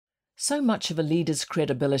So much of a leader's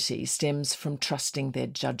credibility stems from trusting their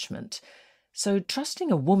judgment. So,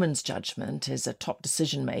 trusting a woman's judgment as a top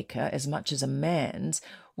decision maker as much as a man's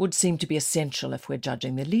would seem to be essential if we're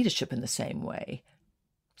judging their leadership in the same way.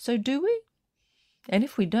 So, do we? And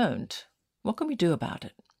if we don't, what can we do about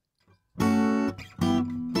it?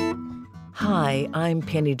 Hi, I'm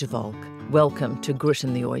Penny DeVolk. Welcome to Grit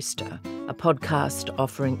in the Oyster, a podcast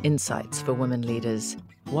offering insights for women leaders.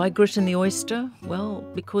 Why grit in the oyster? Well,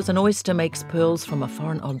 because an oyster makes pearls from a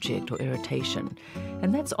foreign object or irritation.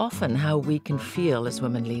 And that's often how we can feel as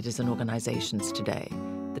women leaders in organisations today.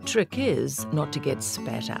 The trick is not to get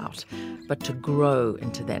spat out, but to grow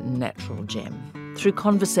into that natural gem. Through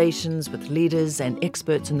conversations with leaders and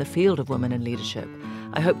experts in the field of women in leadership,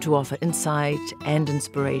 I hope to offer insight and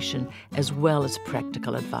inspiration as well as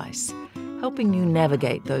practical advice, helping you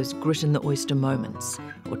navigate those grit in the oyster moments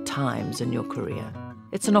or times in your career.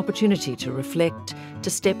 It's an opportunity to reflect, to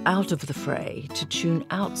step out of the fray, to tune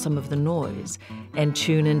out some of the noise, and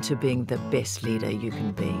tune into being the best leader you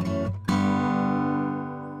can be.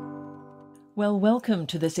 Well, welcome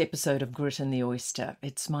to this episode of Grit in the Oyster.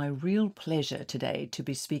 It's my real pleasure today to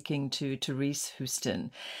be speaking to Therese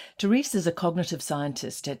Houston. Therese is a cognitive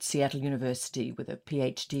scientist at Seattle University with a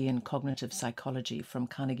PhD in cognitive psychology from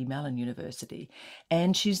Carnegie Mellon University,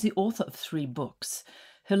 and she's the author of 3 books.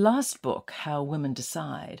 Her last book, How Women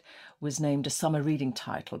Decide, was named a summer reading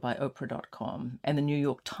title by Oprah.com, and the New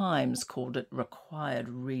York Times called it required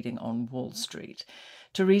reading on Wall Street.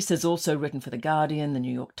 Therese has also written for The Guardian, the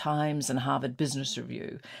New York Times, and Harvard Business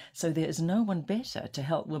Review, so there is no one better to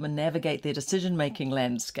help women navigate their decision-making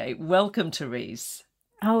landscape. Welcome, Therese.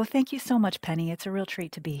 Oh, thank you so much, Penny. It's a real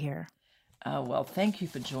treat to be here. Well, thank you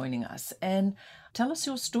for joining us. And tell us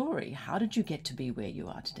your story. How did you get to be where you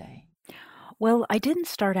are today? Well, I didn't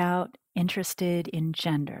start out interested in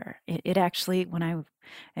gender. It actually,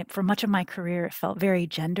 for much of my career, it felt very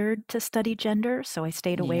gendered to study gender, so I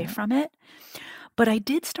stayed away from it. But I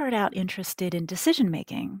did start out interested in decision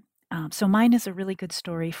making. So mine is a really good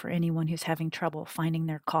story for anyone who's having trouble finding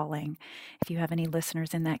their calling. If you have any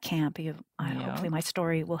listeners in that camp, hopefully my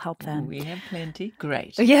story will help them. We have plenty.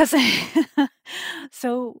 Great. Yes.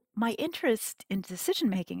 So my interest in decision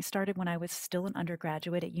making started when I was still an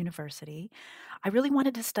undergraduate at university. I really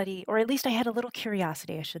wanted to study, or at least I had a little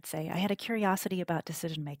curiosity, I should say. I had a curiosity about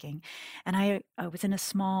decision making. And I was in a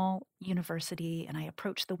small university, and I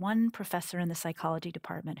approached the one professor in the psychology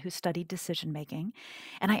department who studied decision making.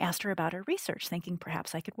 And I asked her about her research, thinking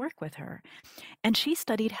perhaps I could work with her. And she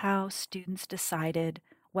studied how students decided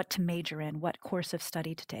what to major in, what course of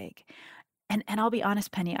study to take. And I'll be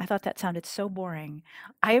honest, Penny, I thought that sounded so boring.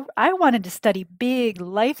 I wanted to study big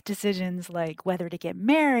life decisions like whether to get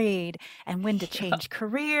married and when to change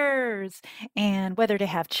careers and whether to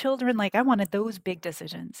have children. Like I wanted those big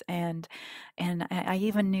decisions. And I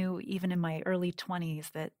even knew, even in my early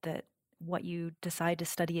 20s, that what you decide to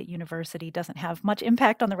study at university doesn't have much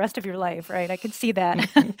impact on the rest of your life, right? I could see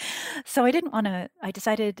that. So I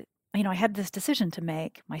decided, I had this decision to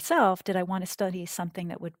make myself. Did I want to study something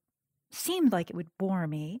that seemed like it would bore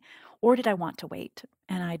me, or did I want to wait?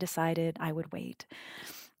 And I decided I would wait.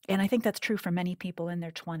 And I think that's true for many people in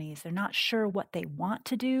their 20s. They're not sure what they want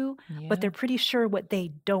to do, but they're pretty sure what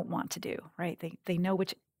they don't want to do, right? They know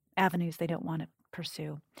which avenues they don't want to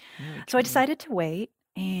pursue. So I decided to wait.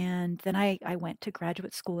 And then I went to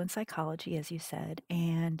graduate school in psychology, as you said.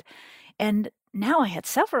 And now I had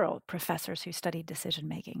several professors who studied decision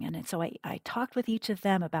making. And so I talked with each of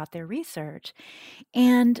them about their research.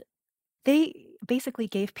 And they basically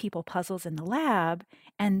gave people puzzles in the lab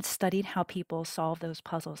and studied how people solved those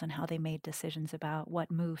puzzles and how they made decisions about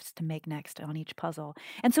what moves to make next on each puzzle.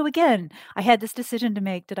 And so again, I had this decision to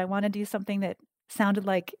make. Did I want to do something that sounded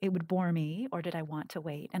like it would bore me, or did I want to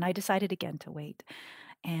wait? And I decided again to wait.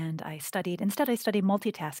 And I studied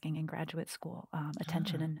multitasking in graduate school,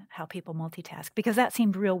 attention and how people multitask, because that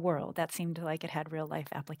seemed real world. That seemed like it had real life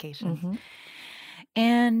applications.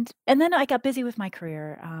 And then I got busy with my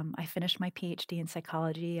career. I finished my PhD in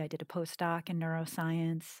psychology. I did a postdoc in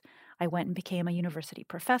neuroscience. I went and became a university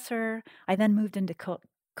professor. I then moved into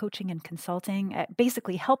coaching and consulting,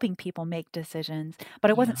 basically helping people make decisions,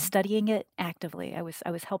 but I wasn't studying it actively. I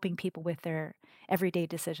was helping people with their everyday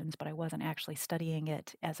decisions, but I wasn't actually studying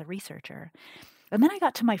it as a researcher. And then I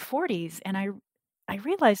got to my 40s, and I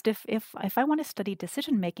realized if I want to study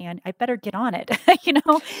decision making, I better get on it.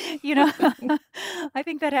 I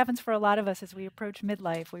think that happens for a lot of us as we approach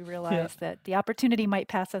midlife. We realize that the opportunity might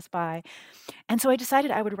pass us by. And so I decided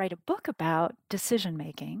I would write a book about decision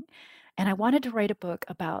making. And I wanted to write a book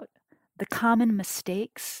about the common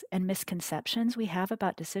mistakes and misconceptions we have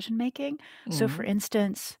about decision making. So for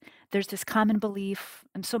instance, there's this common belief,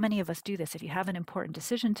 and so many of us do this. If you have an important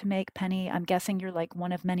decision to make, Penny, I'm guessing you're like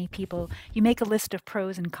one of many people, you make a list of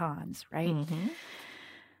pros and cons, right? Mm-hmm.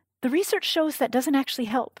 The research shows that doesn't actually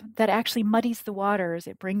help. That actually muddies the waters.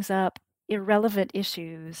 It brings up irrelevant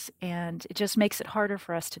issues and it just makes it harder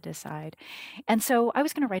for us to decide. And so I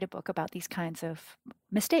was going to write a book about these kinds of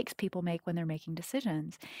mistakes people make when they're making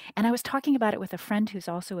decisions. And I was talking about it with a friend who's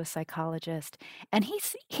also a psychologist, and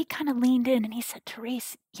he kind of leaned in and he said,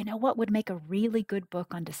 "Therese, you know what would make a really good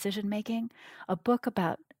book on decision making? A book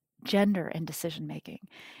about gender and decision making."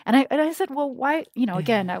 And I said, "Well, why,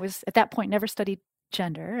 again, I was at that point never studied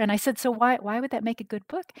gender. And I said, "So why would that make a good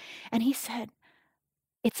book?" And he said,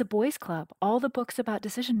 "It's a boys' club. All the books about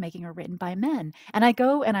decision making are written by men." And I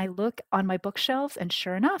go and I look on my bookshelves, and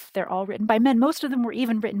sure enough, they're all written by men. Most of them were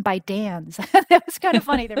even written by Dans. That was kind of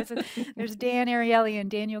funny. There's Dan Ariely and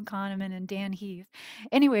Daniel Kahneman and Dan Heath.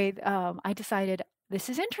 Anyway, I decided this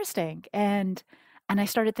is interesting, and I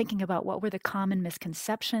started thinking about what were the common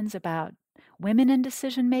misconceptions about women in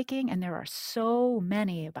decision making, and there are so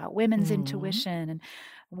many about women's Mm. intuition and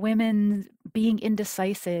women being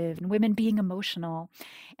indecisive and women being emotional.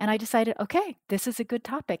 And I decided, okay, this is a good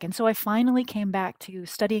topic. And so I finally came back to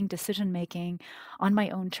studying decision making on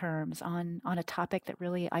my own terms, on a topic that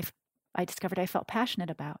really I discovered I felt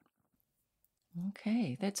passionate about.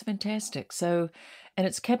 Okay, that's fantastic. So, and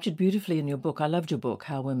it's captured beautifully in your book. I loved your book,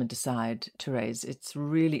 How Women Decide, Therese. It's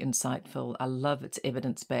really insightful. I love its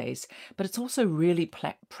evidence base, but it's also really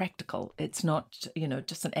practical. It's not,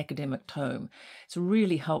 just an academic tome. It's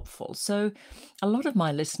really helpful. So, a lot of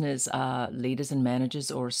my listeners are leaders and managers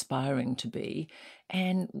or aspiring to be,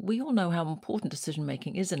 and we all know how important decision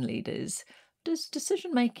making is in leaders. Does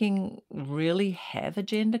decision making really have a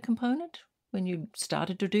gender component when you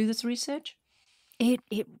started to do this research?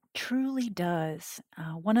 It truly does.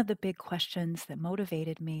 One of the big questions that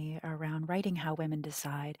motivated me around writing How Women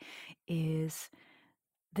Decide is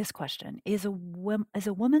this question: is a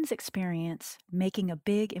woman's experience making a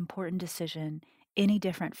big, important decision any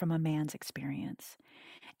different from a man's experience?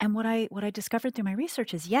 And what I discovered through my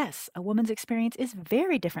research is yes, a woman's experience is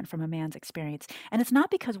very different from a man's experience. And it's not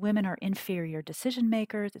because women are inferior decision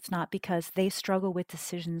makers. It's not because they struggle with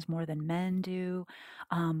decisions more than men do.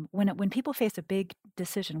 When people face a big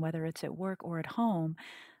decision, whether it's at work or at home,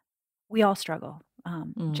 we all struggle.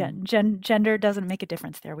 Mm. Gender doesn't make a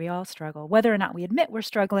difference there. We all struggle. Whether or not we admit we're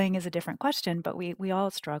struggling is a different question, but we all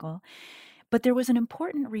struggle. But there was an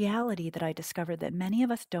important reality that I discovered that many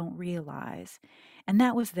of us don't realize, and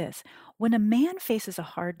that was this: when a man faces a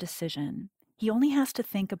hard decision, he only has to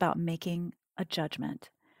think about making a judgment.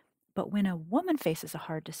 But when a woman faces a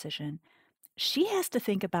hard decision, she has to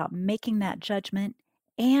think about making that judgment,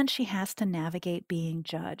 and she has to navigate being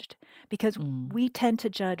judged, because Mm. we tend to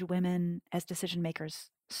judge women as decision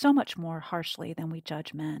makers so much more harshly than we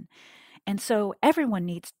judge men. And so everyone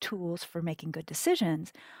needs tools for making good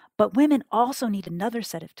decisions, but women also need another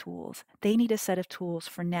set of tools. They need a set of tools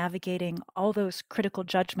for navigating all those critical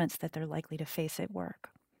judgments that they're likely to face at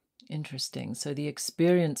work. Interesting. So the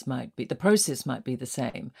process might be the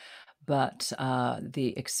same, but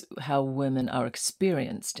how women are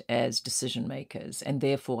experienced as decision makers, and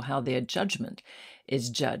therefore how their judgment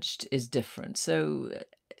is judged, is different. So,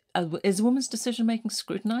 is women's decision making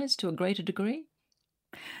scrutinized to a greater degree?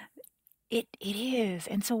 It is.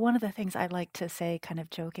 And so one of the things I like to say kind of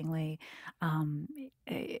jokingly,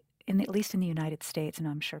 at least in the United States, and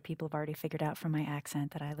I'm sure people have already figured out from my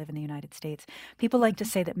accent that I live in the United States, people like to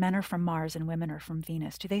say that men are from Mars and women are from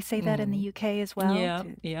Venus. Do they say that in the Mm. UK as well? Yeah,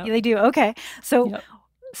 yeah, Yeah, they do. Okay. So yep.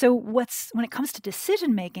 So when it comes to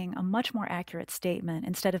decision making, a much more accurate statement,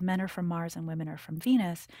 instead of men are from Mars and women are from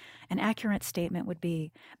Venus, an accurate statement would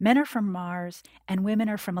be men are from Mars and women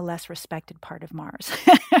are from a less respected part of Mars.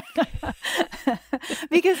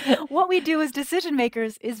 Because what we do as decision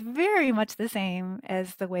makers is very much the same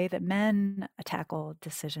as the way that men tackle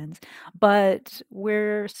decisions, but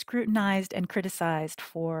we're scrutinized and criticized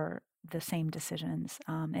for the same decisions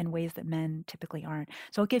in ways that men typically aren't.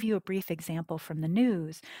 So I'll give you a brief example from the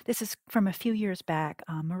news. This is from a few years back.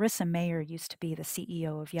 Marissa Mayer used to be the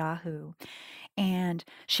CEO of Yahoo, and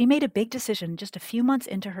she made a big decision just a few months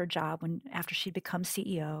into her job, after she'd become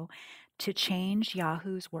CEO, to change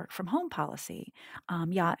Yahoo's work from home policy.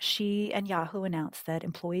 She and Yahoo announced that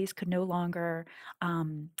employees could no longer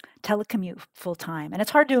telecommute full time. And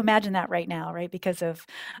it's hard to imagine that right now, right? Because of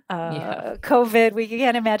Yeah. COVID, we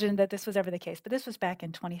can't imagine that this was ever the case. But this was back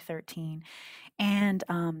in 2013. And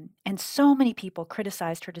so many people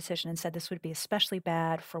criticized her decision and said this would be especially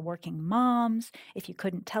bad for working moms if you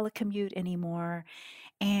couldn't telecommute anymore.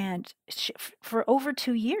 And for over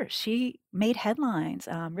 2 years, she made headlines.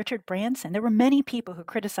 Richard Branson, there were many people who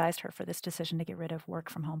criticized her for this decision to get rid of work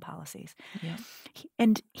from home policies. Yeah.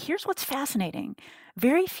 And here's what's fascinating.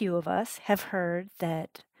 Very few of us have heard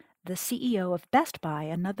that the CEO of Best Buy,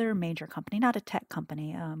 another major company, not a tech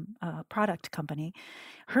company, a product company,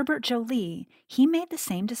 Herbert Joly, he made the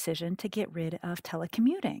same decision to get rid of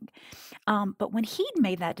telecommuting. But when he'd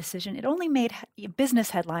made that decision, it only made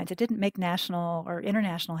business headlines. It didn't make national or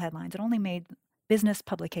international headlines. It only made business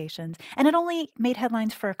publications. And it only made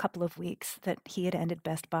headlines for a couple of weeks that he had ended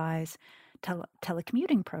Best Buy's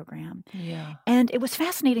telecommuting program. Yeah. And it was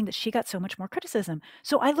fascinating that she got so much more criticism.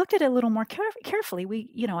 So I looked at it a little more carefully.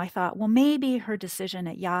 I thought, well, maybe her decision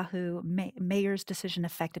at Yahoo, Mayer's decision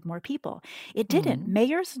affected more people. It didn't.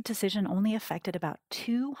 Mayer's decision only affected about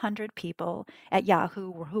 200 people at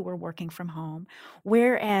Yahoo who were working from home,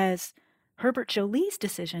 whereas Herbert Joly's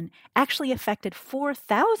decision actually affected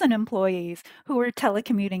 4,000 employees who were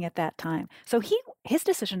telecommuting at that time. So his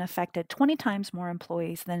decision affected 20 times more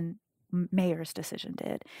employees than Mayer's decision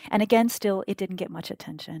did. And again, still, it didn't get much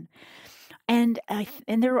attention. And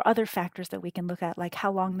there were other factors that we can look at, like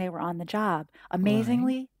how long they were on the job.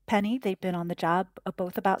 Amazingly, Right. Penny, they've been on the job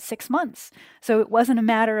both about 6 months. So it wasn't a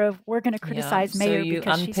matter of we're going to criticize Yeah. So Mayer you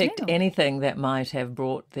because she's new. unpicked anything that might have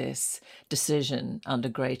brought this decision under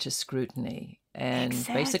greater scrutiny. And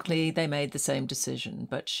Exactly. basically, they made the same decision,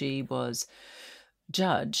 but she was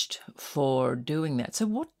judged for doing that.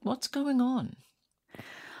 So what's going on?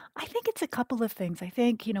 I think it's a couple of things. I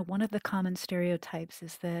think, one of the common stereotypes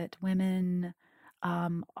is that women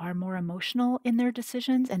are more emotional in their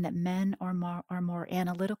decisions and that men are more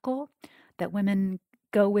analytical, that women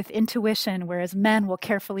go with intuition, whereas men will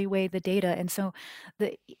carefully weigh the data. And so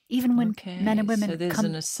even when men and Okay, so women there's an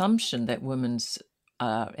come assumption that women's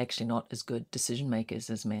are actually not as good decision makers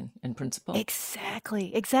as men in principle.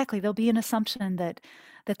 Exactly. There'll be an assumption that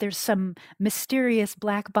there's some mysterious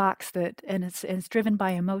black box and it's driven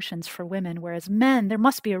by emotions for women, whereas men, there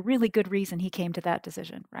must be a really good reason he came to that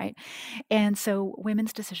decision, right? And so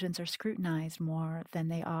women's decisions are scrutinized more than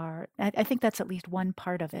they are. I think that's at least one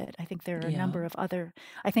part of it. I think there are a Yeah. number of other.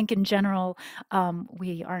 I think in general,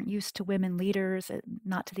 we aren't used to women leaders,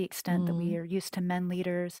 not to the extent that we are used to men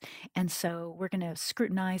leaders, and so we're going to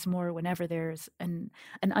scrutinize more whenever there's an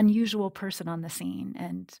unusual person on the scene.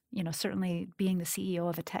 And certainly being the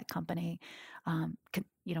CEO of a tech company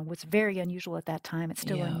was very unusual at that time. It's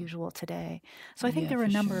still Yeah. unusual today. So I think Yeah, there were a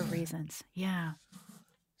for number of sure. reasons. Yeah.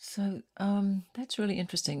 So that's really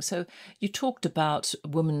interesting. So you talked about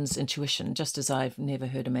women's intuition, just as I've never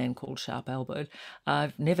heard a man called sharp-elbowed.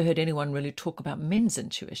 I've never heard anyone really talk about men's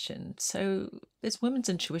intuition. So is women's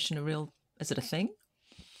intuition is it a thing?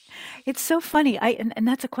 It's so funny. And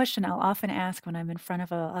that's a question I'll often ask when I'm in front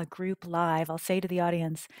of a group live. I'll say to the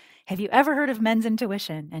audience, have you ever heard of men's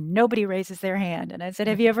intuition? And nobody raises their hand. And I said,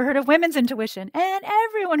 have you ever heard of women's intuition? And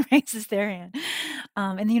everyone raises their hand.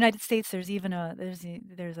 In the United States, there's even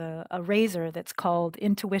a razor that's called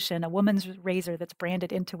Intuition, a woman's razor that's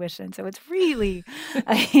branded Intuition. So it's really,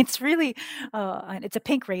 it's a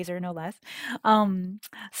pink razor, no less.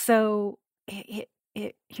 So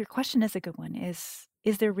your question is a good one.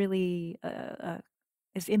 Is there really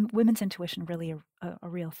women's intuition really a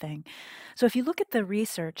real thing? So if you look at the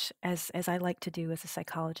research, as I like to do as a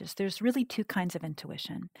psychologist, there's really two kinds of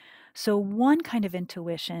intuition. So one kind of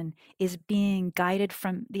intuition is being guided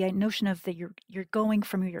from the notion of that you're going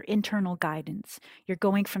from your internal guidance. You're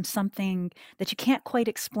going from something that you can't quite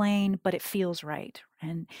explain, but it feels right.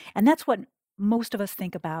 And that's what most of us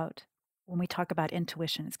think about when we talk about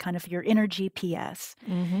intuition. It's kind of your inner GPS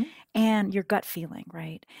and your gut feeling,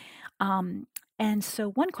 right? And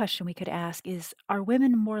so one question we could ask is, are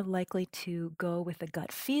women more likely to go with a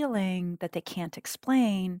gut feeling that they can't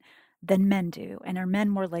explain than men do? And are men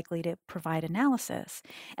more likely to provide analysis?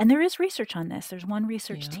 And there is research on this. There's one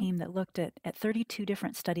research team that looked at 32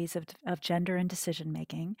 different studies of gender and decision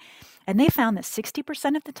making. And they found that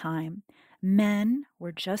 60% of the time, men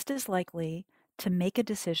were just as likely to make a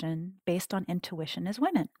decision based on intuition as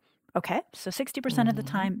women. Okay, so 60% of the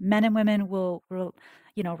time, men and women will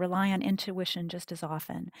rely on intuition just as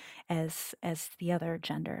often as the other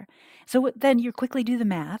gender. So then you quickly do the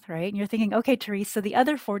math, right? And you're thinking, okay, Therese, so the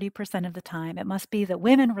other 40% of the time, it must be that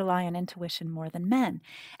women rely on intuition more than men.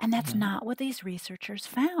 And that's not what these researchers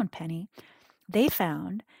found, Penny. They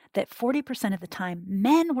found that 40% of the time,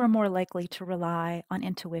 men were more likely to rely on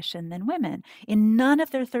intuition than women. In none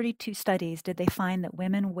of their 32 studies did they find that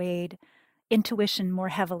women weighed intuition more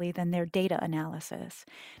heavily than their data analysis.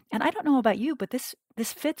 And I don't know about you, but this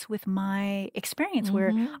this fits with my experience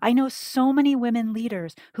where Mm-hmm. I know so many women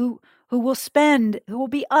leaders who will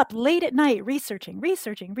be up late at night researching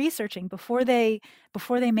before they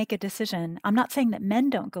make a decision. I'm not saying that men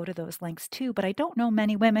don't go to those lengths too, but I don't know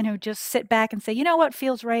many women who just sit back and say, you know what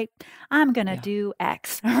feels right? I'm gonna Yeah. do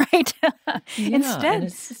X, right? Yeah, and Instead,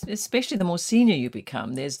 it's especially the more senior you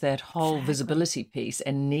become, there's that whole exactly. visibility piece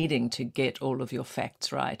and needing to get all of your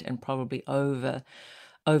facts right and probably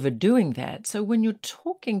overdoing that. So when you're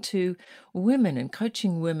talking to women and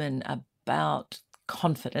coaching women about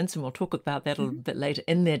confidence, and we'll talk about that a little Mhm. bit later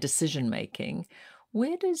in their decision making,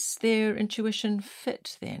 where does their intuition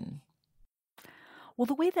fit then? Well,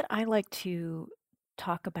 the way that I like to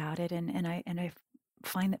talk about it, and I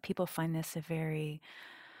find that people find this a very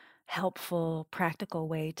helpful, practical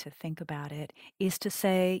way to think about it, is to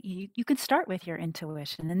say you can start with your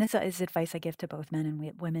intuition. And this is advice I give to both men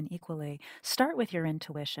and women equally. Start with your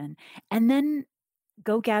intuition, and then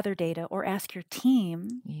go gather data or ask your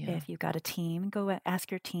team. Yeah. If you've got a team, ask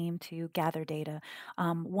your team to gather data.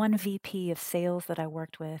 One VP of sales that I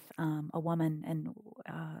worked with, a woman, and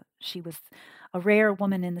she was a rare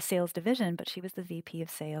woman in the sales division, but she was the VP of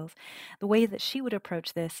sales. The way that she would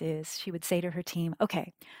approach this is she would say to her team,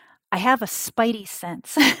 okay, I have a spidey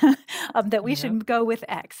sense that we Yeah. should go with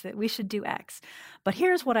X, that we should do X. But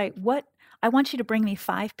here's what I want you to bring me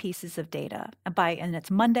 5 pieces of data and it's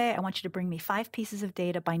Monday. I want you to bring me 5 pieces of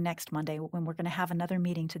data by next Monday when we're going to have another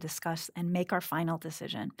meeting to discuss and make our final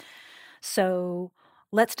decision. So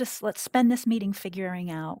let's spend this meeting figuring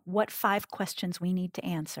out what 5 questions we need to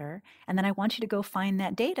answer, and then I want you to go find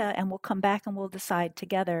that data, and we'll come back and we'll decide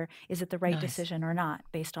together, is it the right Nice. decision or not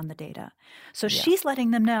based on the data. So Yeah. she's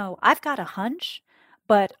letting them know, I've got a hunch,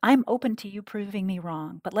 but I'm open to you proving me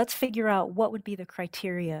wrong. But let's figure out what would be the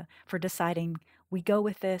criteria for deciding we go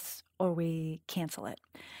with this or we cancel it.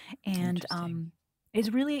 And Interesting.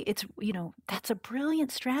 that's a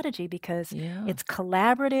brilliant strategy because Yeah. it's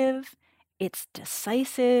collaborative, it's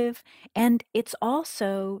decisive, and it's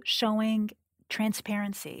also showing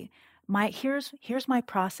transparency. Here's my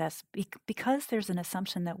process. Because there's an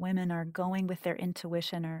assumption that women are going with their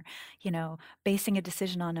intuition or, basing a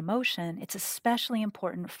decision on emotion. It's especially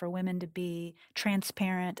important for women to be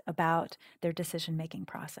transparent about their decision making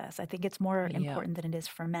process. I think it's more Yeah. important than it is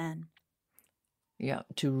for men. Yeah,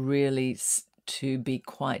 to really to be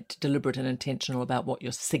quite deliberate and intentional about what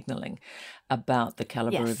you're signaling about the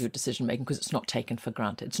caliber of Yes, your decision making, because it's not taken for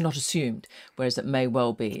granted. It's not assumed, whereas it may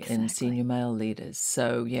well be in senior exactly. male leaders.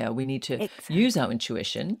 So yeah, we need to use our Exactly.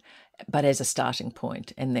 intuition, but as a starting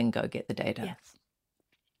point, and then go get the data. Yes.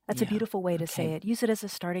 That's a Yeah. beautiful way to say Okay. it. Use it as a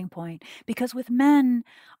starting point because with men,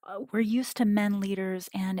 we're used to men leaders,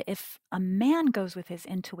 and if a man goes with his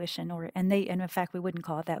intuition, and in fact, we wouldn't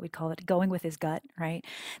call it that, we'd call it going with his gut, right?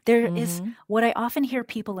 There is Mm-hmm. what I often hear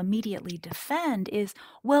people immediately defend is,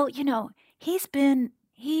 well, he's been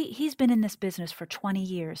in this business for 20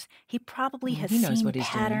 years. He probably has He knows seen what he's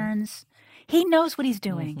doing. patterns. He knows what he's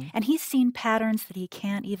doing, Mm-hmm. and he's seen patterns that he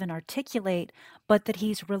can't even articulate, but that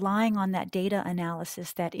he's relying on that data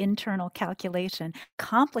analysis, that internal calculation,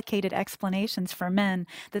 complicated explanations for men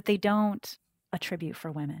that they don't attribute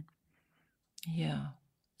for women. Yeah.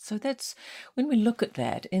 So that's when we look at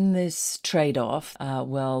that in this trade off,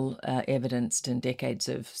 well evidenced in decades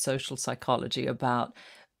of social psychology about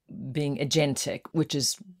being agentic, which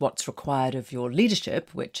is what's required of your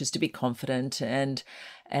leadership, which is to be confident and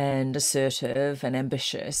assertive and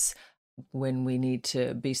ambitious. When we need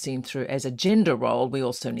to be seen through as a gender role, we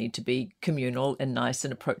also need to be communal and nice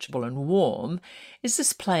and approachable and warm. Is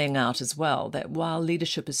this playing out as well, that while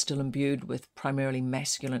leadership is still imbued with primarily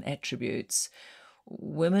masculine attributes,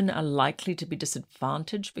 women are likely to be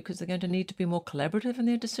disadvantaged because they're going to need to be more collaborative in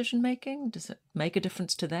their decision making? Does it make a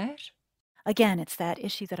difference to that? Again, it's that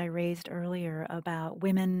issue that I raised earlier about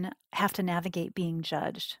women have to navigate being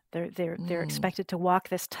judged. They're Mm, expected to walk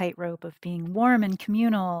this tightrope of being warm and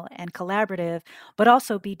communal and collaborative, but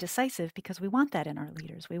also be decisive because we want that in our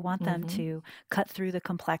leaders. We want them hmm. to cut through the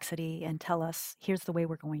complexity and tell us, here's the way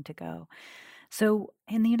we're going to go. So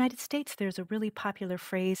in the United States, there's a really popular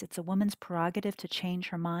phrase, it's a woman's prerogative to change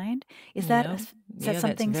her mind. Yeah, Is that yeah, that's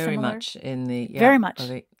something very similar? much in the yeah, Very much.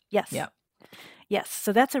 Yes. yeah. Yes,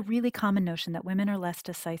 so that's a really common notion that women are less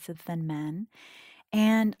decisive than men.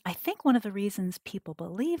 And I think one of the reasons people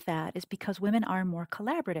believe that is because women are more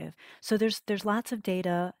collaborative. So there's lots of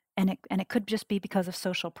data, and it could just be because of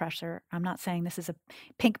social pressure. I'm not saying this is a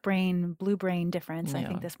pink brain, blue brain difference. I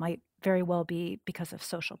think Yeah. this might very well be because of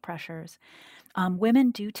social pressures.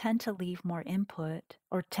 Women do tend to leave more input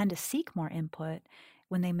or tend to seek more input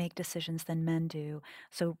when they make decisions than men do.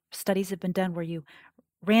 So studies have been done where you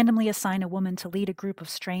randomly assign a woman to lead a group of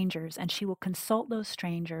strangers, and she will consult those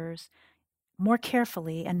strangers more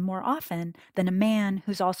carefully and more often than a man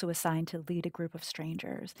who's also assigned to lead a group of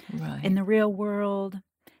strangers. In Right. the real world,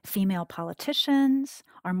 female politicians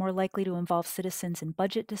are more likely to involve citizens in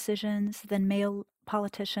budget decisions than male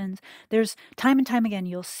politicians. There's time and time again,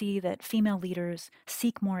 you'll see that female leaders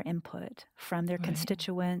seek more input from their Right.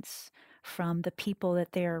 constituents, from the people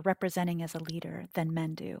that they're representing as a leader than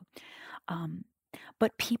men do. Um,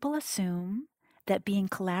 but people assume that being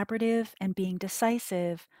collaborative and being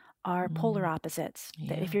decisive are polar Mm. opposites.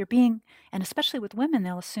 That if Yeah. you're being, and especially with women,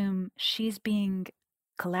 they'll assume she's being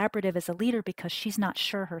collaborative as a leader because she's not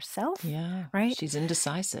sure herself, Yeah. right? She's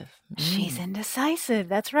indecisive. She's indecisive.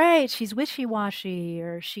 That's right. She's wishy-washy,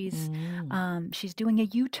 or Mm. she's doing a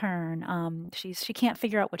U-turn. She can't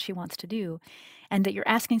figure out what she wants to do, and that you're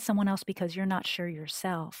asking someone else because you're not sure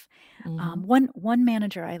yourself. Mm-hmm. One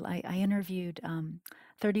manager I interviewed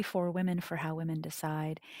 34 women for How Women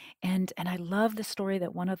Decide, and I love the story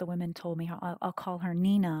that one of the women told me. I'll call her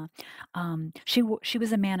Nina. She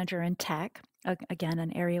was a manager in tech, again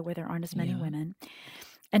an area where there aren't as many Yeah. women,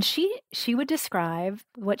 and she would describe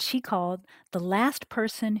what she called the last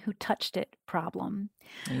person who touched it problem.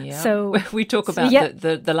 Yeah. So, We talk so about yeah,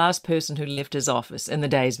 the last person who left his office in the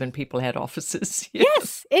days when people had offices. Yes.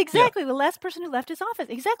 yes, Yeah. exactly. The last person who left his office.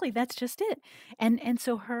 Exactly. That's just it. And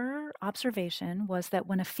so her observation was that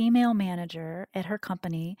when a female manager at her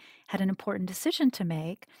company had an important decision to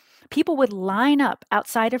make, people would line up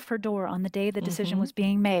outside of her door on the day the decision Mm-hmm. was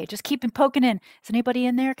being made, just keep poking in. Is anybody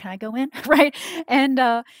in there? Can I go in? Right. And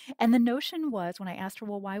the notion was, when I asked her,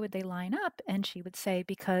 well, why would they line up? And she would say,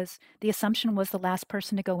 because the assumption was the last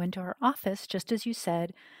person to go into her office, just as you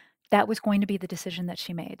said, that was going to be the decision that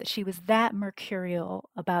she made, that she was that mercurial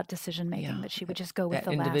about decision making, Yeah. that she would just go with That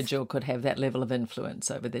the last. individual could have that level of influence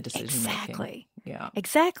over their decision making. Exactly. Yeah.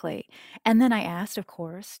 Exactly. And then I asked, of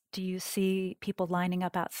course, do you see people lining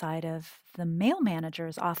up outside of the male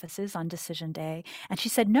manager's offices on decision day? And she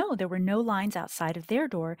said, no, there were no lines outside of their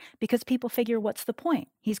door because people figure, what's the point?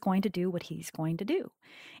 He's going to do what he's going to do.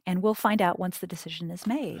 And we'll find out once the decision is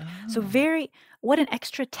made. So, Oh. what an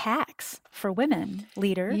extra tax for women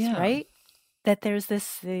leaders, Yeah. right? That there's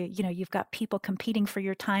this, you've got people competing for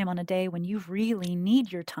your time on a day when you really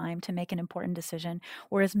need your time to make an important decision,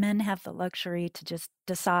 whereas men have the luxury to just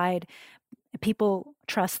decide. People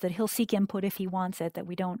trust that he'll seek input if he wants it, that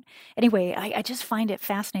we don't. Anyway, I just find it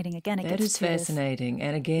fascinating. Again, it That gets is to this. fascinating.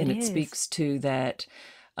 And It again, it is. speaks to that,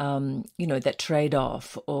 that trade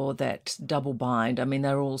off or that double bind. I mean,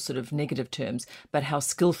 they're all sort of negative terms, but how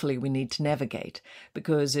skillfully we need to navigate.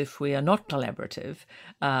 Because if we are not collaborative,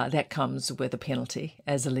 that comes with a penalty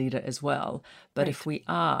as a leader as well. But if Right. we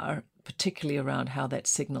are, particularly around how that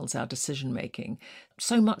signals our decision making.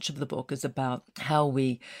 So much of the book is about how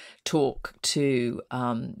we talk to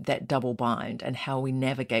that double bind and how we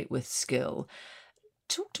navigate with skill.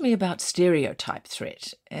 Talk to me about stereotype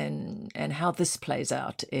threat and how this plays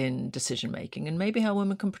out in decision making and maybe how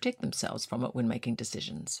women can protect themselves from it when making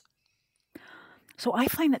decisions. So I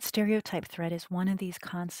find that stereotype threat is one of these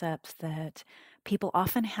concepts that people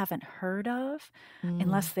often haven't heard of Mm,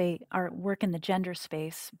 unless they are work in the gender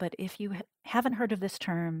space. But if you haven't heard of this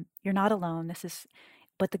term, you're not alone.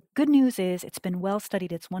 But the good news is it's been well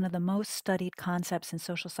studied. It's one of the most studied concepts in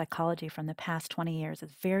social psychology from the past 20 years.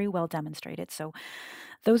 It's very well demonstrated. So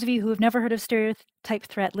those of you who have never heard of stereotype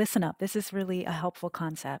threat, listen up. This is really a helpful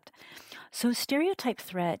concept. So stereotype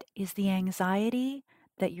threat is the anxiety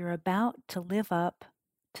that you're about to live up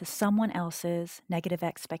to someone else's negative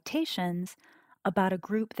expectations about a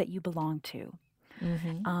group that you belong to.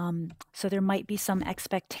 mm-hmm. So there might be some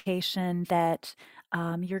expectation that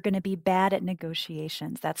you're going to be bad at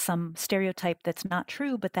negotiations. That's some stereotype that's not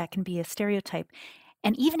true, but that can be a stereotype.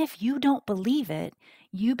 And even if you don't believe it,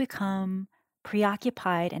 you become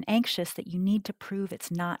preoccupied and anxious that you need to prove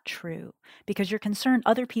it's not true because you're concerned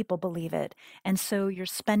other people believe it. And so you're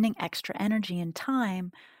spending extra energy and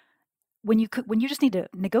time when you just need to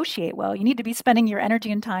negotiate well. You need to be spending your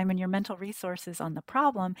energy and time and your mental resources on the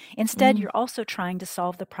problem. Instead, Mm, you're also trying to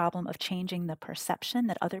solve the problem of changing the perception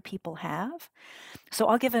that other people have. So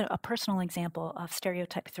I'll give a personal example of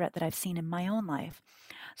stereotype threat that I've seen in my own life.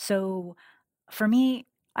 So for me,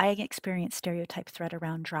 I experience stereotype threat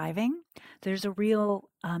around driving. There's a real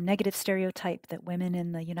negative stereotype that women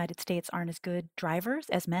in the United States aren't as good drivers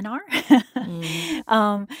as men are. Mm.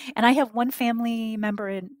 um, and I have one family member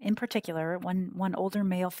in particular, one older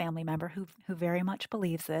male family member who very much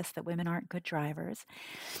believes this, that women aren't good drivers.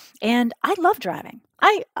 And I love driving.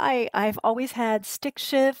 I've always had stick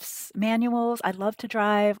shifts, manuals. I love to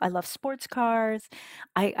drive. I love sports cars.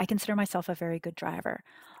 I consider myself a very good driver.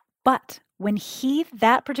 But when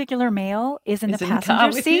that particular male is in the Is in the car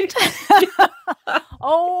passenger with you? seat,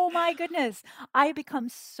 oh my goodness, I become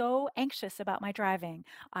so anxious about my driving.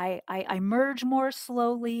 I merge more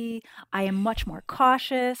slowly. I am much more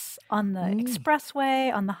cautious on the Mm.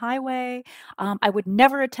 expressway, on the highway. I would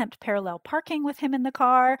never attempt parallel parking with him in the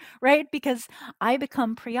car, right? Because I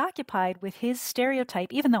become preoccupied with his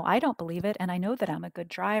stereotype, even though I don't believe it and I know that I'm a good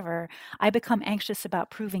driver. I become anxious about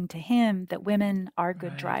proving to him that women are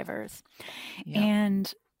good Right. drivers. Yeah.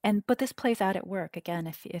 And but this plays out at work again.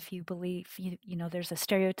 If you believe there's a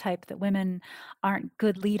stereotype that women aren't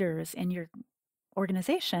good leaders in your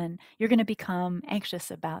organization, you're going to become anxious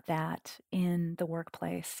about that in the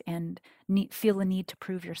workplace and feel the need to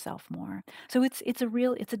prove yourself more. So it's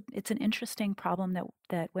an interesting problem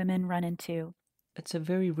that women run into. It's a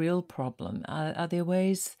very real problem. Are there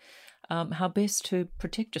ways how best to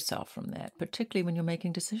protect yourself from that, particularly when you're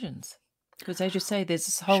making decisions? Because as you say, there's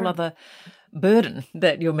this whole Sure. other burden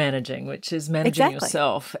that you're managing, which is managing Exactly.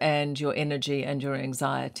 yourself and your energy and your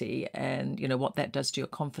anxiety and, what that does to your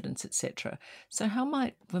confidence, etc. So how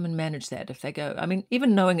might women manage that if they go, I mean,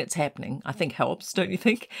 even knowing it's happening, I think helps, don't you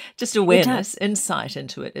think? Just It awareness, does. insight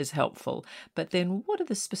into it is helpful. But then what are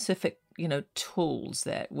the specific, tools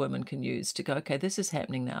that women can use to go, okay, this is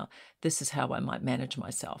happening now. This is how I might manage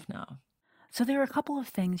myself now. So there are a couple of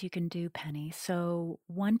things you can do, Penny. So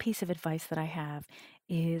one piece of advice that I have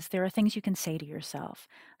is there are things you can say to yourself.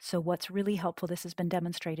 So what's really helpful, this has been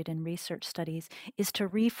demonstrated in research studies, is to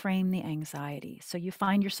reframe the anxiety. So you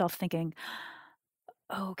find yourself thinking,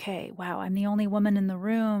 okay, wow, I'm the only woman in the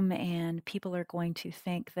room, and people are going to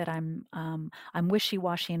think that I'm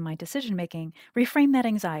wishy-washy in my decision making. Reframe that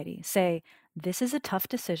anxiety. Say, this is a tough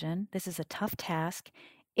decision. This is a tough task.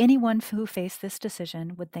 Anyone who faced this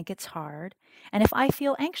decision would think it's hard. And if I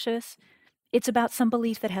feel anxious, it's about some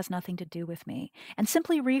belief that has nothing to do with me. And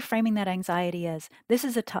simply reframing that anxiety as, this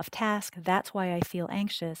is a tough task, that's why I feel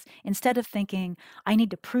anxious, instead of thinking, I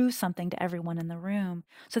need to prove something to everyone in the room.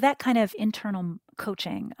 So that kind of internal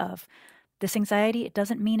coaching of this anxiety, it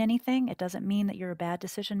doesn't mean anything. It doesn't mean that you're a bad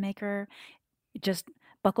decision maker. Just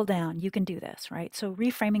buckle down. You can do this, right? So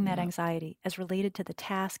reframing that Yeah. anxiety as related to the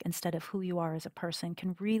task instead of who you are as a person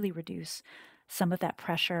can really reduce some of that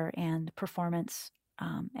pressure and performance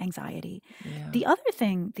anxiety. Yeah. The other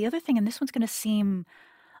thing, and this one's going to seem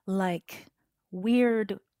like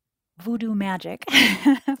weird voodoo magic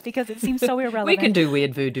because it seems so We can irrelevant. do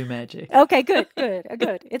weird voodoo magic. Okay, good, good,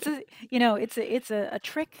 good. It's a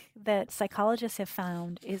trick that psychologists have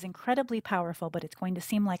found is incredibly powerful, but it's going to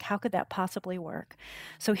seem like how could that possibly work?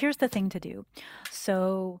 So here's the thing to do.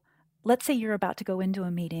 So let's say you're about to go into a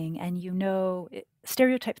meeting and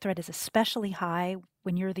stereotype threat is especially high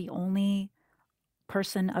when you're the only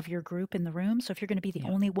person of your group in the room. So if you're going to be the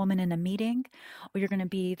Yeah. only woman in a meeting, or you're going to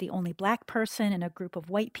be the only black person in a group of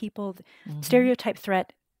white people, Hmm. stereotype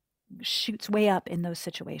threat shoots way up in those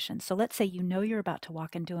situations. So let's say you're about to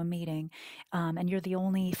walk into a meeting, and you're the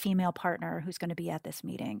only female partner who's going to be at this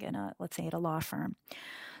meeting let's say at a law firm.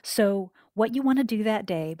 So what you want to do that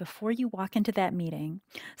day before you walk into that meeting,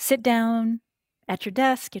 sit down at your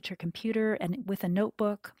desk, get your computer and with a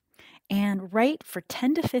notebook, and write for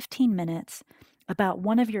 10 to 15 minutes about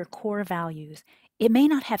one of your core values. It may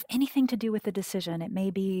not have anything to do with the decision. It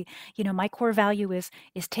may be, my core value is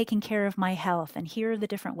taking care of my health, and here are the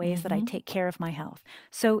different ways that I Hmm. take care of my health.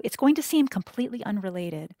 So it's going to seem completely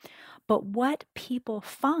unrelated. But what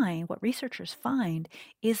researchers find,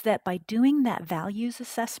 is that by doing that values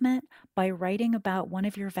assessment, by writing about one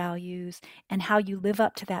of your values and how you live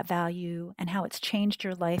up to that value and how it's changed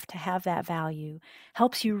your life to have that value,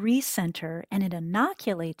 helps you recenter and it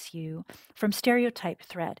inoculates you from stereotype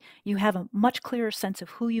threat. You have a much clearer sense of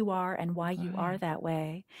who you are and why Oh, you yeah. are that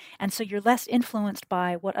way. And so you're less influenced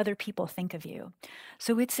by what other people think of you.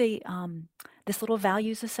 So this little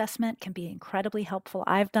values assessment can be incredibly helpful.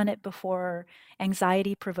 I've done it before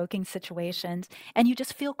anxiety provoking situations, and you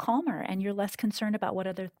just feel calmer and you're less concerned about what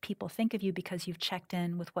other people think of you because you've checked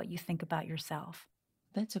in with what you think about yourself.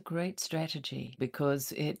 That's a great strategy because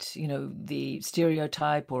the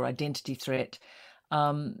stereotype or identity threat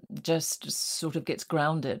just sort of gets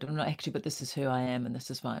grounded. And actually, but this is who I am and this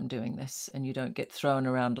is why I'm doing this. And you don't get thrown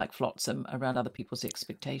around like flotsam around other people's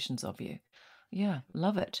expectations of you. Yeah,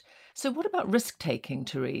 love it. So what about risk taking,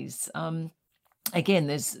 Therese? Again,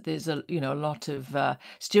 there's a lot of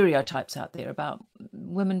stereotypes out there about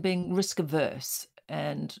women being risk averse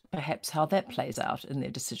and perhaps how that plays out in their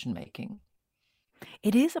decision making.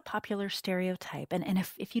 It is a popular stereotype. And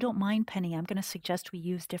if you don't mind, Penny, I'm going to suggest we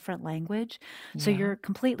use different language. So Yeah. you're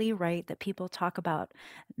completely right that people talk about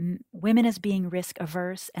women as being risk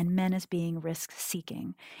averse and men as being risk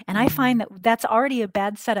seeking. And I find that that's already a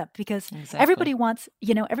bad setup because Exactly. everybody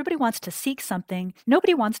wants to seek something.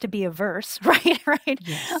 Nobody wants to be averse, right? Right.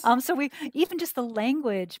 Yes. So we even just the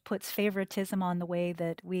language puts favoritism on the way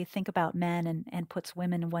that we think about men and puts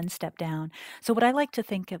women one step down. So what I like to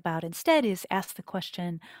think about instead is ask the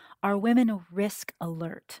question, are women risk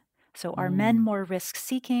alert? So are men Mm. more risk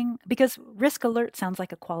seeking? Because risk alert sounds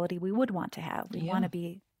like a quality we would want to have. We'd want Yeah. to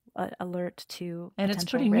be alert to And it's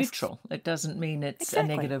potential pretty risks. neutral. It doesn't mean it's a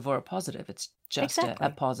Exactly. negative or a positive. It's just a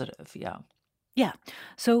Exactly. positive. Yeah. Yeah.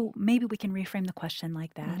 So maybe we can reframe the question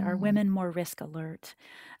like that. Are Mm. women more risk alert?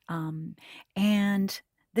 Um, and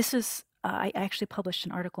this is I actually published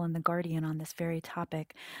an article in The Guardian on this very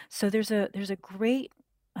topic. So there's a great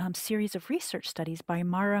series of research studies by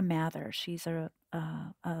Mara Mather. She's a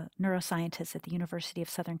neuroscientist at the University of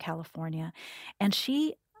Southern California, and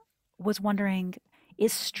she was wondering,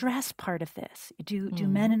 is stress part of this? Do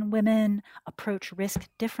men Mm. and women approach risk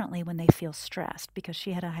differently when they feel stressed? Because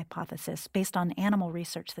she had a hypothesis based on animal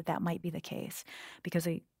research that might be the case, because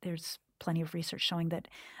there's plenty of research showing that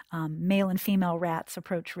male and female rats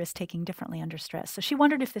approach risk taking differently under stress. So she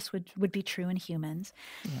wondered if this would be true in humans.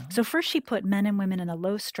 Yeah. So first she put men and women in a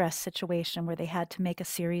low stress situation where they had to make a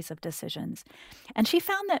series of decisions. And she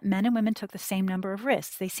found that men and women took the same number of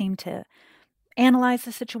risks. They seemed to analyze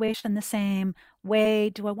the situation the same way.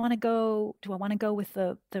 Do I want to go with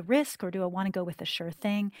the risk, or do I want to go with the sure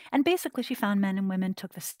thing? And basically she found men and women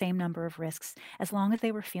took the same number of risks as long as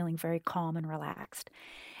they were feeling very calm and relaxed.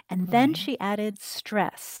 And then Right. she added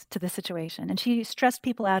stress to the situation, and she stressed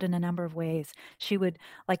people out in a number of ways. She would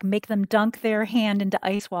like make them dunk their hand into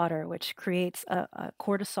ice water, which creates a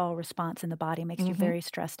cortisol response in the body, makes you Mm-hmm. very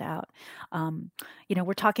stressed out. Um,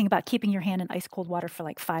 we're talking about keeping your hand in ice cold water for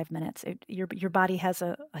like 5 minutes. Your body has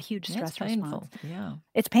a huge Yeah, it's stress response. painful. Yeah.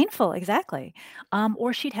 It's painful, exactly.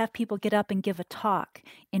 Or she'd have people get up and give a talk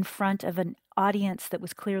in front of an audience that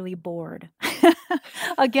was clearly bored.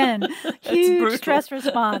 Again, It's huge brutal. stress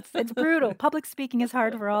response. It's brutal. Public speaking is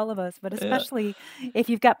hard for all of us, but Yeah. especially if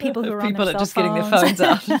you've got people who are on their People are cell just getting their phones. phones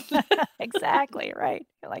out. Exactly, right.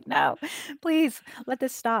 You're like, no, please let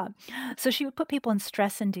this stop. So she would put people in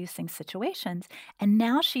stress inducing situations. And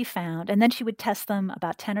now she found, and then she would test them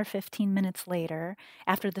about 10 or 15 minutes later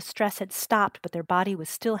after the stress had stopped, but their body was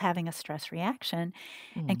still having a stress reaction.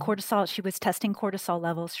 And Mm. cortisol, she was testing cortisol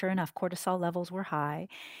levels. Sure enough, cortisol levels were high.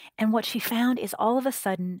 And what she found is all of a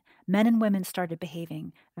sudden, men and women started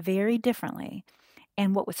behaving very differently.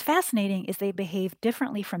 And what was fascinating is they behaved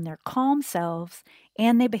differently from their calm selves,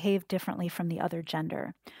 and they behaved differently from the other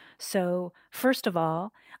gender. So, first of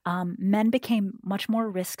all, men became much more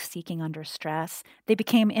risk seeking under stress. They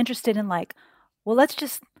became interested in, like, well, let's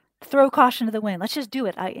just throw caution to the wind. Let's just do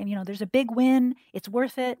it. There's a big win. It's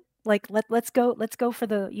worth it. Like let's go for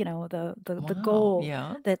the Wow. goal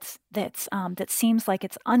Yeah. that seems like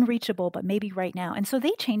it's unreachable, but maybe right now. And so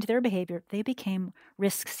they changed their behavior. They became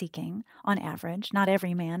risk seeking on average, not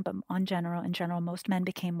every man, but in general, most men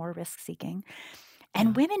became more risk seeking. And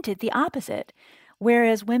Yeah. women did the opposite.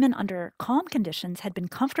 Whereas women under calm conditions had been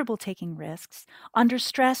comfortable taking risks, under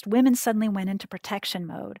stress, women suddenly went into protection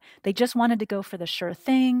mode. They just wanted to go for the sure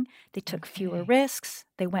thing. They took fewer Okay. risks.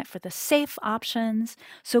 They went for the safe options.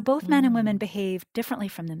 So both men and women Mm. behaved differently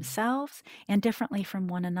from themselves and differently from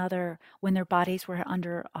one another when their bodies were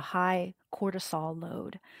under a high cortisol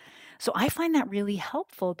load. So I find that really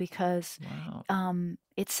helpful because Wow.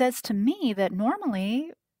 it says to me that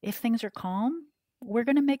normally, if things are calm, we're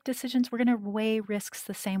going to make decisions. We're going to weigh risks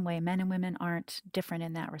the same way. Men and women aren't different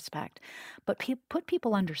in that respect. But put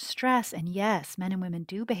people under stress, and yes, men and women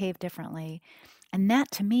do behave differently. And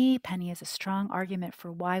that, to me, Penny, is a strong argument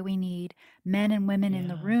for why we need men and women in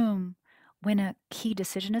the Yeah. room when a key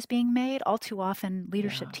decision is being made. All too often,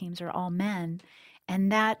 leadership Yeah. teams are all men.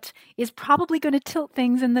 And that is probably going to tilt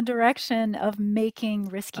things in the direction of making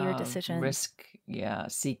riskier decisions, Risk. Yeah.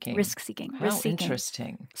 Seeking. risk seeking, risk How seeking.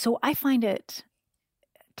 interesting. So I find it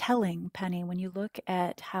telling, Penny, when you look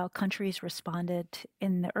at how countries responded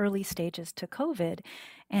in the early stages to COVID.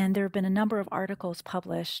 And there have been a number of articles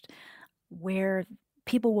published where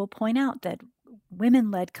people will point out that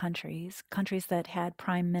women-led countries, countries that had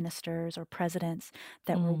prime ministers or presidents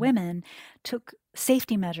that were Mm. women, took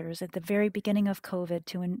safety measures at the very beginning of COVID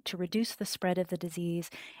to reduce the spread of the disease.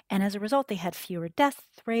 And as a result, they had fewer death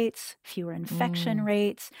rates, fewer infection Mm.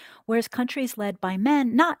 rates, whereas countries led by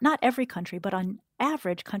men, not every country, but on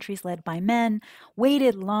average, countries led by men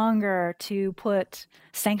waited longer to put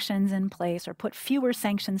sanctions in place or put fewer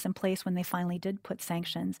sanctions in place when they finally did put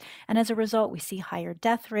sanctions. And as a result, we see higher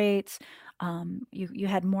death rates. You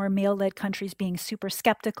had more male-led countries being super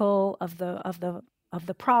skeptical of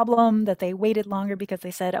the problem, that they waited longer because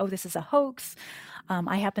they said, "Oh, this is a hoax."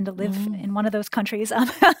 I happen to live Mm. in one of those countries,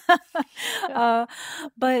 uh,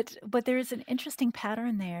 but there is an interesting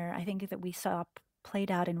pattern there. I think that we saw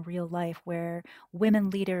played out in real life, where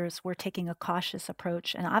women leaders were taking a cautious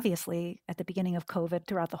approach, and obviously at the beginning of COVID,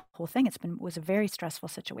 throughout the whole thing, was a very stressful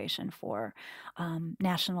situation for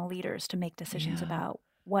national leaders to make decisions Yeah, about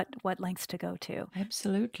what lengths to go to.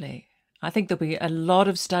 absolutely. I think there'll be a lot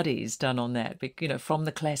of studies done on that, from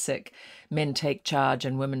the classic men take charge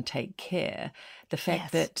and women take care. The fact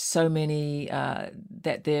Yes. that so many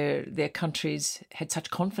that their countries had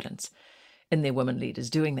such confidence in their women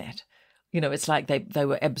leaders doing that. It's like they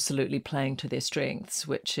were absolutely playing to their strengths,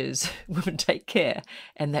 which is women take care,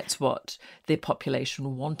 and that's what their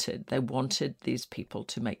population wanted. They wanted these people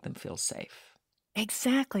to make them feel safe.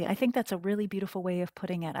 Exactly. I think that's a really beautiful way of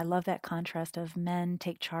putting it. I love that contrast of men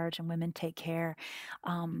take charge and women take care.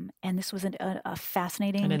 And this was a And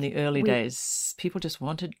fascinating. in the early We days, people just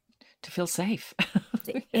wanted to feel safe.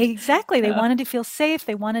 Exactly. They Yeah. wanted to feel safe.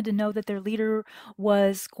 They wanted to know that their leader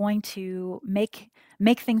was going to make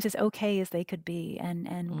things as okay as they could be.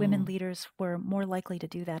 And women Mm, leaders were more likely to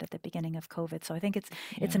do that at the beginning of COVID. So I think it's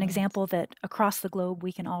an yeah. example that across the globe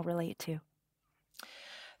we can all relate to.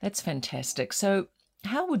 That's fantastic. So,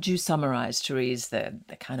 how would you summarize, Therese, the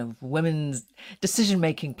kind of women's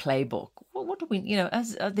decision-making playbook? What do we,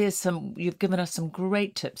 there's you've given us some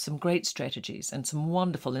great tips, some great strategies, and some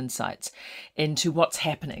wonderful insights into what's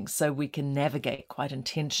happening so we can navigate quite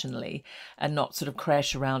intentionally and not sort of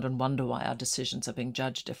crash around and wonder why our decisions are being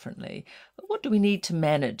judged differently. But what do we need to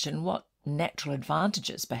manage, and what natural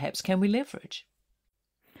advantages perhaps can we leverage?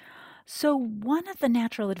 So, one of the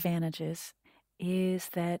natural advantages is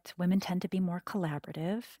that women tend to be more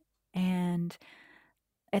collaborative. And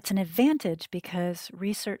it's an advantage because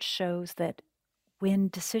research shows that when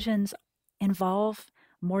decisions involve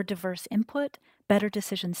more diverse input, better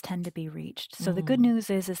decisions tend to be reached. So the good Mm, news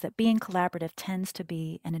is that being collaborative tends to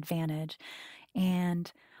be an advantage.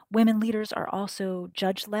 And women leaders are also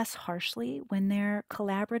judged less harshly when they're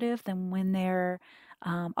collaborative than when they're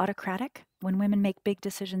autocratic. When women make big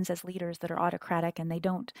decisions as leaders that are autocratic and they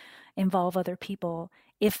don't involve other people,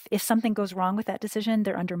 if something goes wrong with that decision,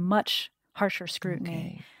 they're under much harsher scrutiny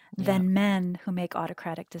okay. Yeah. than men who make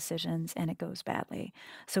autocratic decisions and it goes badly.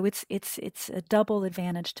 So it's a double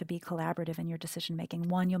advantage to be collaborative in your decision making.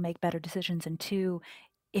 One, you'll make better decisions, and two,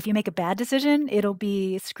 if you make a bad decision, it'll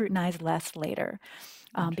be scrutinized less later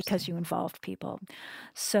because Interesting. you involved people.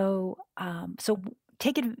 So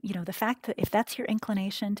take it, the fact that if that's your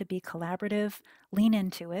inclination to be collaborative, lean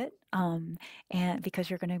into it, and because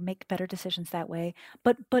you're going to make better decisions that way.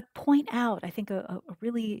 But point out, I think a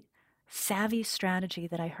really savvy strategy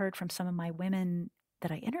that I heard from some of my women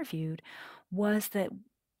that I interviewed was that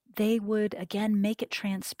they would again make it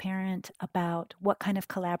transparent about what kind of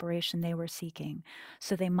collaboration they were seeking.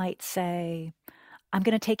 So they might say, I'm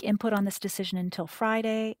going to take input on this decision until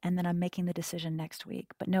Friday, and then I'm making the decision next week,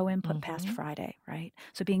 but no input past Hmm. Friday, right?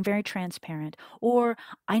 So being very transparent. Or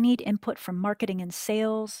I need input from marketing and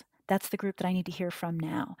sales. That's the group that I need to hear from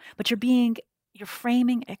now. But you're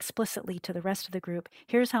framing explicitly to the rest of the group.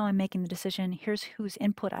 Here's how I'm making the decision. Here's whose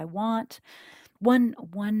input I want.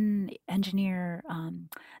 One engineer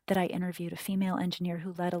that I interviewed, a female engineer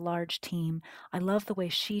who led a large team, I love the way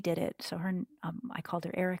she did it. So I called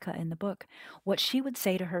her Erica in the book. What she would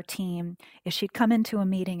say to her team is she'd come into a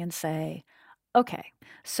meeting and say, "Okay,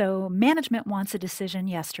 so management wants a decision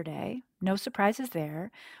yesterday. No surprises there.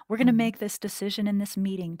 We're going to Hmm. make this decision in this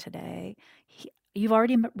meeting today. You've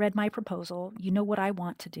already read my proposal. You know what I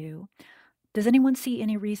want to do. Does anyone see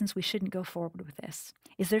any reasons we shouldn't go forward with this?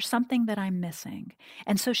 Is there something that I'm missing?"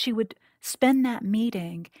 And so she would spend that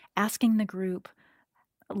meeting asking the group,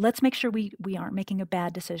 let's make sure we aren't making a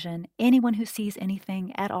bad decision. Anyone who sees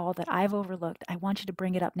anything at all that I've overlooked, I want you to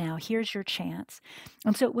bring it up now. Here's your chance.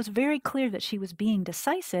 And so it was very clear that she was being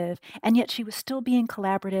decisive, and yet she was still being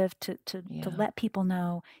collaborative to Yeah. let people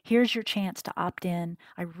know, here's your chance to opt in.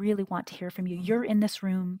 I really want to hear from you. You're in this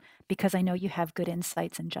room because I know you have good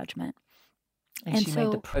insights and judgment. And And she made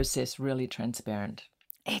the so process really transparent.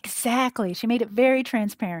 Exactly. She made it very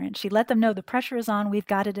transparent. She let them know the pressure is on. We've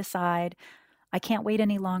got to decide. I can't wait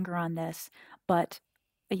any longer on this. But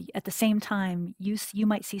at the same time, you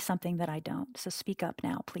might see something that I don't. So speak up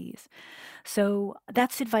now, please. So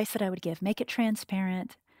that's advice that I would give. Make it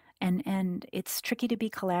transparent. And it's tricky to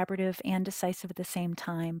be collaborative and decisive at the same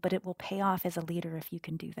time, but it will pay off as a leader if you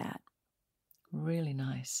can do that. Really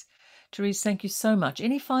nice. Therese, thank you so much.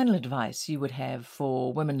 Any final advice you would have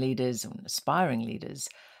for women leaders and aspiring leaders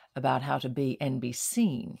about how to be and be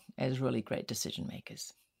seen as really great decision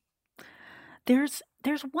makers? There's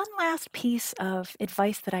one last piece of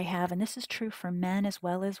advice that I have, and this is true for men as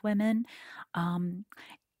well as women. Um,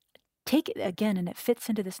 Take it again, and it fits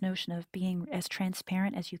into this notion of being as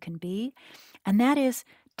transparent as you can be, and that is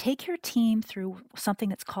take your team through something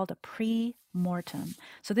that's called a pre-mortem.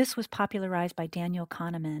 So this was popularized by Daniel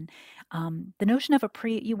Kahneman. The notion of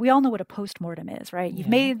we all know what a post-mortem is, right? You've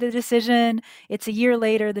made the decision, it's a year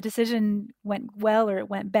later, the decision went well or it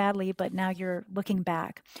went badly, but now you're looking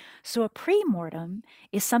back. So a pre-mortem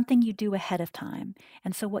is something you do ahead of time.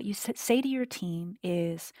 And so what you say to your team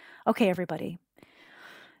is, okay, everybody,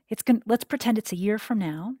 let's pretend it's a year from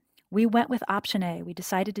now. We went with option A. We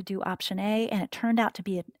decided to do option A, and it turned out to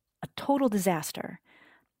be a total disaster.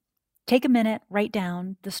 Take a minute, write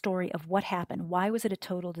down the story of what happened. Why was it a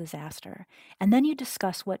total disaster? And then you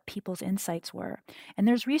discuss what people's insights were. And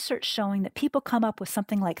there's research showing that people come up with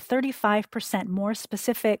something like 35% more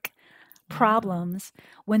specific problems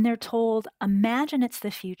when they're told, imagine it's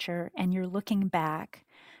the future and you're looking back,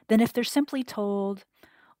 than if they're simply told,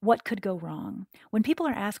 what could go wrong? When people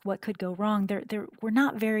are asked what could go wrong, we're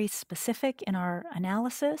not very specific in our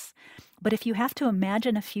analysis. But if you have to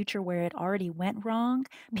imagine a future where it already went wrong,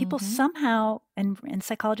 people somehow, and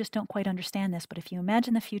psychologists don't quite understand this, but if you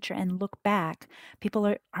imagine the future and look back, people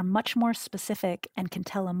are much more specific and can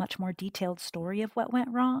tell a much more detailed story of what went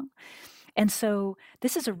wrong. And so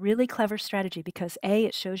this is a really clever strategy because A,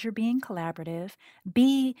 it shows you're being collaborative.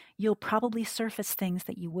 B, you'll probably surface things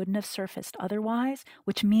that you wouldn't have surfaced otherwise,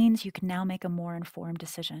 which means you can now make a more informed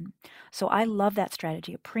decision. So I love that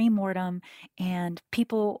strategy, a pre-mortem. And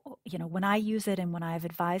people, when I use it and when I've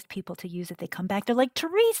advised people to use it, they come back, they're like,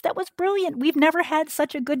 Therese, that was brilliant. We've never had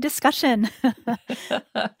such a good discussion.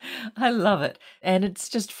 I love it. And it's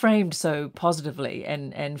just framed so positively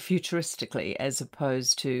and futuristically as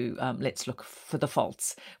opposed to let's look for the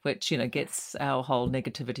faults, which, gets our whole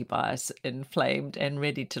negativity bias inflamed and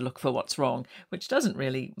ready to look for what's wrong, which doesn't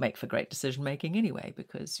really make for great decision making anyway,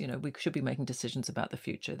 because, we should be making decisions about the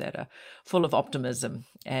future that are full of optimism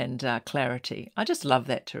and clarity. I just love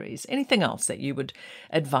that, Therese. Anything else that you would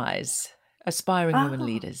advise aspiring women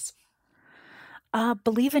leaders?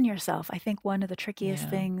 Believe in yourself. I think one of the trickiest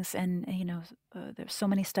things, and there's so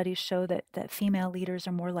many studies show that female leaders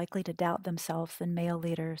are more likely to doubt themselves than male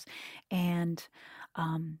leaders, and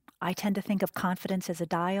I tend to think of confidence as a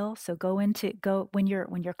dial. So when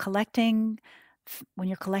you're collecting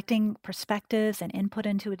perspectives and input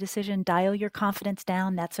into a decision, dial your confidence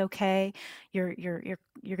down. That's okay. You're going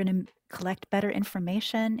to collect better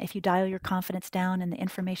information if you dial your confidence down in the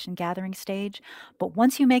information gathering stage. But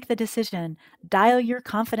once you make the decision, dial your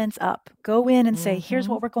confidence up. Go in and say, here's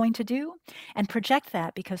what we're going to do, and project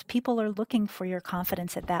that, because people are looking for your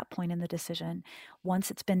confidence at that point in the decision.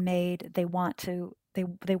 Once it's been made, they want to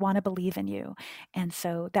believe in you. And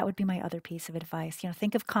so that would be my other piece of advice.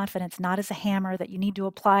 Think of confidence not as a hammer that you need to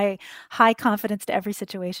apply high confidence to every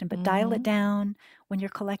situation, but dial it down when you're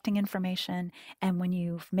collecting information, and when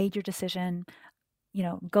you've made your decision,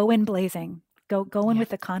 go in blazing. Go in with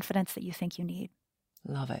the confidence that you think you need.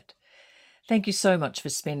 Love it. Thank you so much for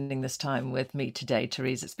spending this time with me today,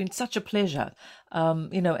 Therese. It's been such a pleasure.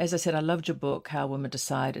 As I said, I loved your book, How Women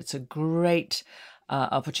Decide. It's a great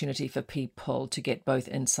opportunity for people to get both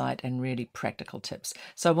insight and really practical tips.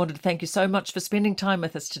 So I wanted to thank you so much for spending time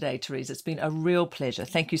with us today, Therese. It's been a real pleasure.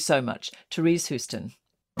 Thank you so much. Therese Houston.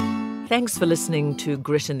 Thanks for listening to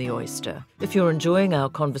Grit in the Oyster. If you're enjoying our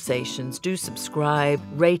conversations, do subscribe,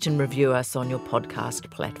 rate and review us on your podcast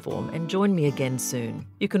platform, and join me again soon.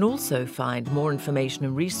 You can also find more information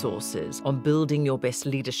and resources on building your best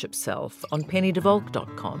leadership self on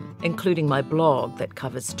pennydevolk.com, including my blog that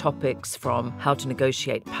covers topics from how to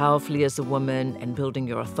negotiate powerfully as a woman and building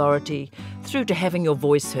your authority, through to having your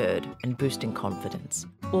voice heard and boosting confidence,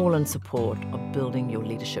 all in support of building your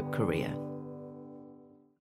leadership career.